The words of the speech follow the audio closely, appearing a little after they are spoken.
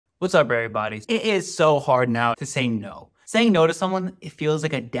What's up, everybody? It is so hard now to say no. Saying no to someone, it feels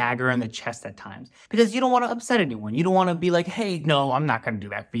like a dagger in the chest at times because you don't want to upset anyone. You don't want to be like, hey, no, I'm not going to do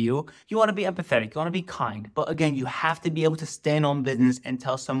that for you. You want to be empathetic. You want to be kind. But again, you have to be able to stand on business and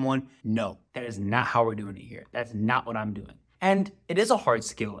tell someone, no, that is not how we're doing it here. That's not what I'm doing. And it is a hard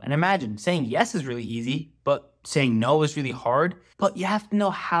skill. And imagine saying yes is really easy, but saying no is really hard. But you have to know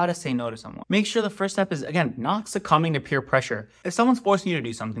how to say no to someone. Make sure the first step is, again, not succumbing to peer pressure. If someone's forcing you to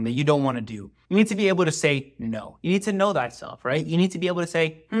do something that you don't want to do, you need to be able to say no. You need to know thyself, right? You need to be able to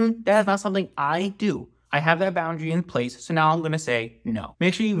say, that is not something I do. I have that boundary in place, so now I'm going to say no.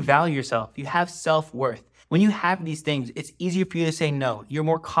 Make sure you value yourself. You have self-worth. When you have these things, it's easier for you to say no. You're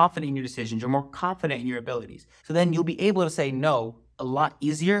more confident in your decisions. You're more confident in your abilities. So then you'll be able to say no a lot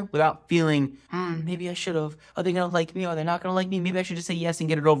easier without feeling, maybe I should have. Are they going to like me? Are they not going to like me? Maybe I should just say yes and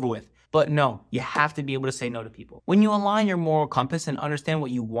get it over with. But no, you have to be able to say no to people. When you align your moral compass and understand what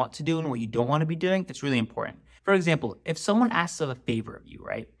you want to do and what you don't want to be doing, it's really important. For example, if someone asks a favor of you,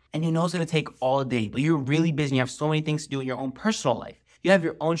 right? And you know it's going to take all day, but you're really busy and you have so many things to do in your own personal life. You have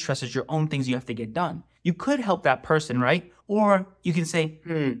your own stresses, your own things you have to get done. You could help that person, right? Or you can say,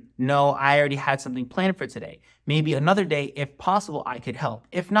 no, I already had something planned for today. Maybe another day, if possible, I could help.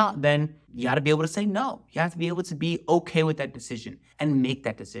 If not, then you got to be able to say no. You have to be able to be okay with that decision and make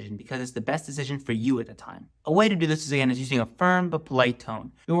that decision because it's the best decision for you at the time. A way to do this is, again, is using a firm but polite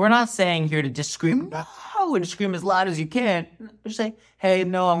tone. And we're not saying here to just scream no and scream as loud as you can. Just say, hey,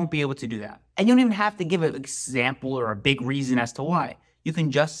 no, I won't be able to do that. And you don't even have to give an example or a big reason as to why. You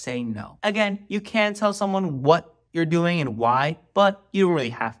can just say no. Again, you can tell someone what you're doing and why, but you don't really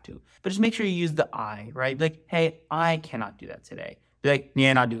have to. But just make sure you use the I, right? Like, hey, I cannot do that today. Be like,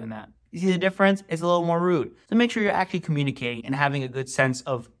 yeah, not doing that. You see the difference? It's a little more rude. So make sure you're actually communicating and having a good sense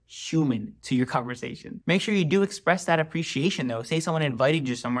of human to your conversation. Make sure you do express that appreciation though. Say someone invited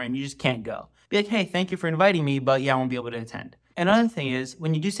you somewhere and you just can't go. Be like, hey, thank you for inviting me, but yeah, I won't be able to attend. Another thing is,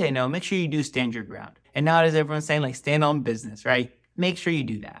 when you do say no, make sure you do stand your ground. And nowadays everyone's saying like stand on business, right? Make sure you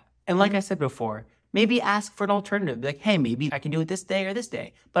do that. And like I said before, maybe ask for an alternative. Be like, hey, maybe I can do it this day or this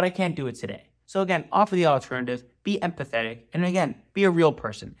day, but I can't do it today. So again, offer the alternative, be empathetic, and again, be a real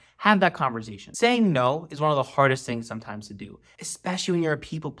person. Have that conversation. Saying no is one of the hardest things sometimes to do, especially when you're a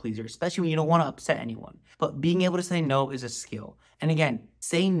people pleaser, especially when you don't want to upset anyone. But being able to say no is a skill. And again,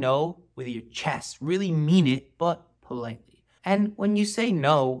 say no with your chest. Really mean it, but politely. And when you say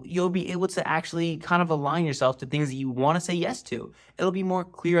no, you'll be able to actually kind of align yourself to things that you want to say yes to. It'll be more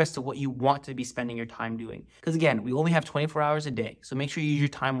clear as to what you want to be spending your time doing. Because again, we only have 24 hours a day, so make sure you use your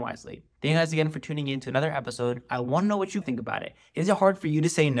time wisely. Thank you guys again for tuning in to another episode. I want to know what you think about it. Is it hard for you to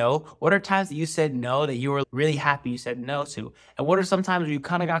say no? What are times that you said no that you were really happy you said no to? And what are some times where you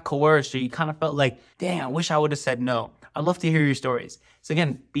kind of got coerced or you kind of felt like, dang, I wish I would have said no? I'd love to hear your stories. So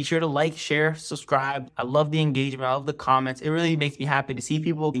again, be sure to like, share, subscribe. I love the engagement. I love the comments. It really makes me happy to see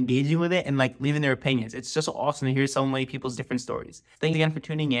people engaging with it and like leaving their opinions. It's just awesome to hear so many people's different stories. Thanks again for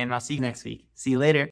tuning in. I'll see you next week. See you later.